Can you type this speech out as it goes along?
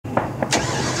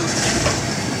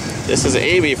This is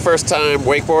Amy, first time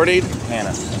wakeboarding.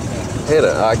 Hannah.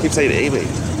 Hannah, I keep saying Amy.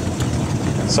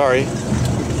 Sorry.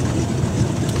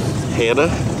 Hannah?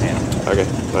 Hannah. Okay,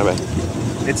 my bad.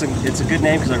 It's a good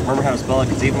name because I remember how to spell it,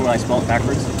 because even when I spell it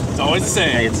backwards, It's always the same.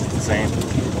 hey, it's the same.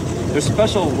 There's a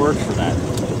special word for that.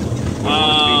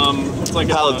 It's like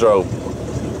Palindrome.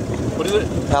 What is it?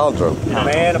 Palindrome. A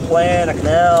man, a plan, a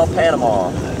canal,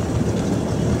 Panama.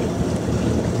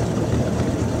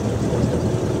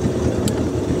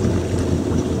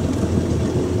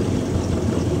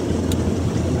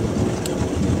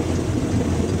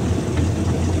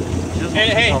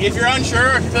 Hey, if you're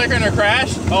unsure, if you're gonna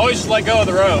crash, always just let go of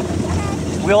the rope.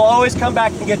 We'll always come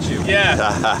back and get you.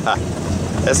 Yeah.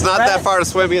 It's not that far to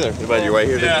swim either. You might your way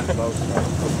here. Yeah.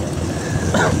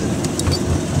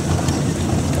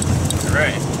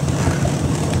 Right.